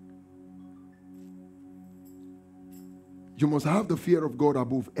 You must have the fear of God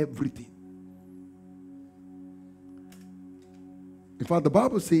above everything. In fact, the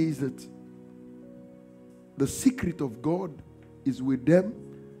Bible says that the secret of God is with them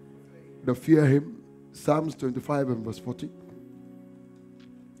that fear Him. Psalms 25 and verse 40.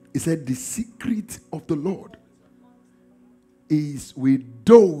 It said, the secret of the Lord is with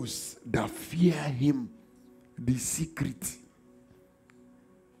those that fear Him. The secret.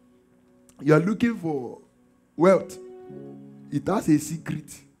 You are looking for wealth. It has a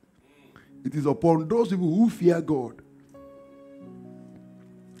secret. It is upon those people who fear God.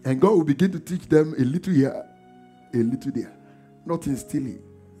 And God will begin to teach them a little here, a little there. Nothing stealing.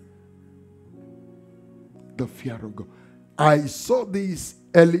 The fear of God. I saw this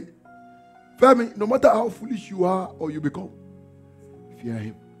early. Femi, no matter how foolish you are or you become, fear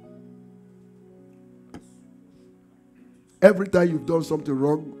Him. Every time you've done something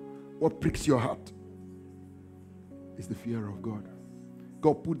wrong, what pricks your heart is the fear of God.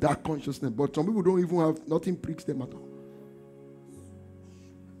 God put that consciousness, but some people don't even have, nothing pricks them at all.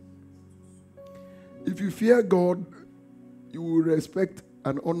 If you fear God, you will respect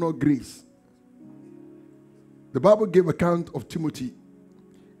and honor grace. The Bible gave account of Timothy.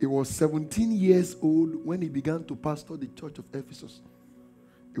 He was 17 years old when he began to pastor the church of Ephesus.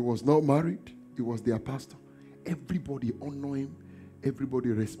 He was not married. He was their pastor. Everybody honor him. Everybody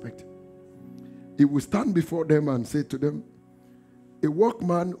respect him. He would stand before them and say to them, a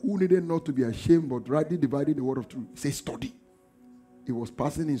workman who needed not to be ashamed but rightly divided the word of truth. Say, study. He was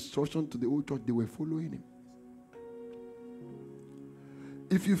passing instruction to the whole church. They were following him.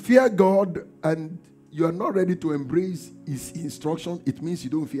 If you fear God and you are not ready to embrace His instruction, it means you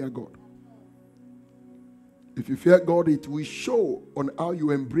don't fear God. If you fear God, it will show on how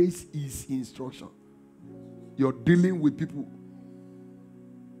you embrace His instruction. You're dealing with people.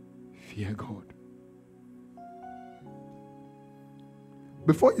 Fear God.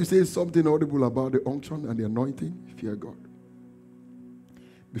 Before you say something audible about the unction and the anointing, fear God.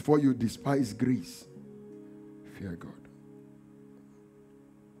 Before you despise grace, fear God.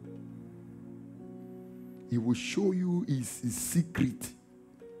 He will show you his secret.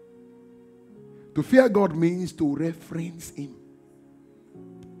 To fear God means to reference Him.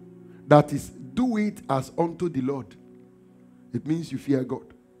 That is, do it as unto the Lord. It means you fear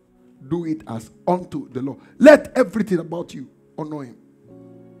God. Do it as unto the Lord. Let everything about you honor Him.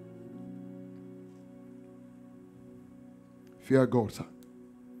 Fear God, sir.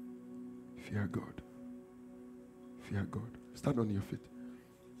 Fear God. Fear God. Stand on your feet.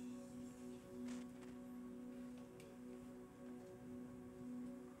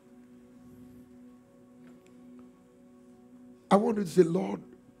 I want you to say, Lord,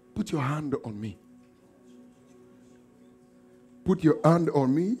 put your hand on me. Put your hand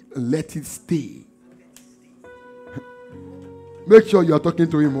on me and let it stay. Make sure you are talking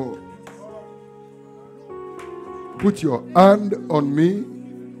to Him more. Put your hand on me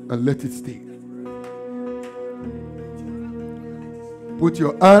and let it stay. Put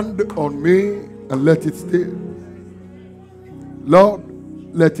your hand on me and let it stay. Lord,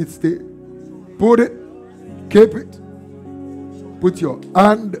 let it stay. Put it, keep it. Put your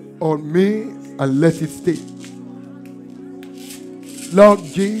hand on me and let it stay. Lord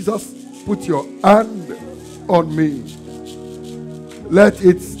Jesus, put your hand on me. Let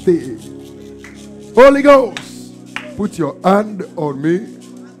it stay. Holy Ghost, put your hand on me.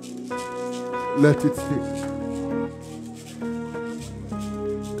 Let it stay.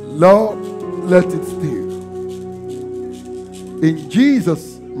 Lord, let it stay. In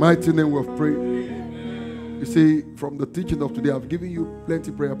Jesus' mighty name we have prayed. You see, from the teaching of today, I've given you plenty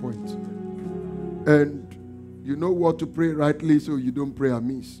prayer points. And you know what to pray rightly so you don't pray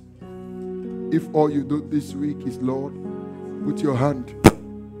amiss. If all you do this week is, Lord, put your hand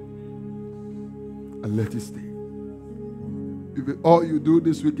and let it stay. If all you do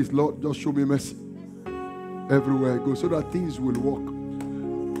this week is, Lord, just show me mercy everywhere I go so that things will work.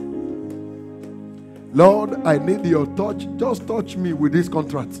 Lord, I need your touch. Just touch me with this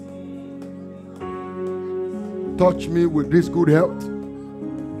contract. Touch me with this good health.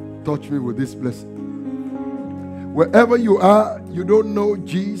 Touch me with this blessing. Wherever you are, you don't know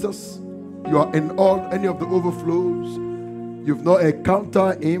Jesus. You are in any of the overflows. You've not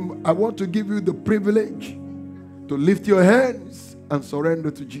encountered him. I want to give you the privilege to lift your hands and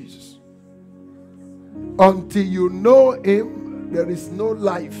surrender to Jesus. Until you know him, there is no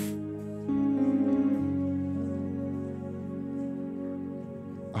life.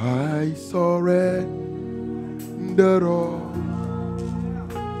 I surrender all.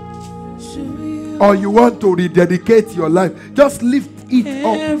 Or you want to rededicate your life, just lift it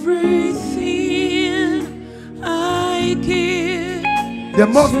up. Everything I give. There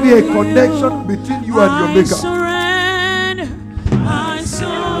must be a connection between you and your Maker. I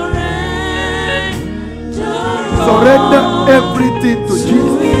surrender everything to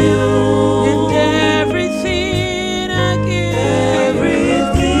Jesus. And everything I give.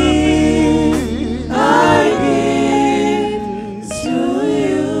 Everything I give to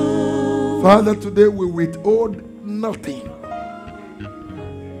you. Father, today we withhold nothing.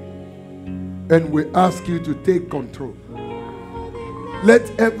 And we ask you to take control. Let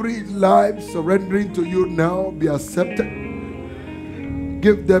every life surrendering to you now be accepted.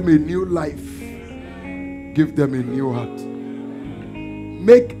 Give them a new life. Give them a new heart.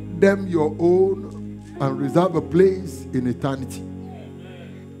 Make them your own and reserve a place in eternity.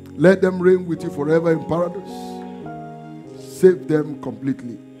 Let them reign with you forever in paradise. Save them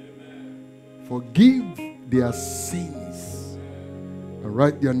completely. Forgive their sins and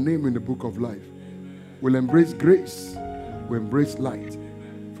write their name in the book of life. We'll embrace grace. We'll embrace light.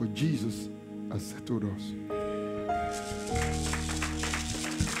 For Jesus has settled us.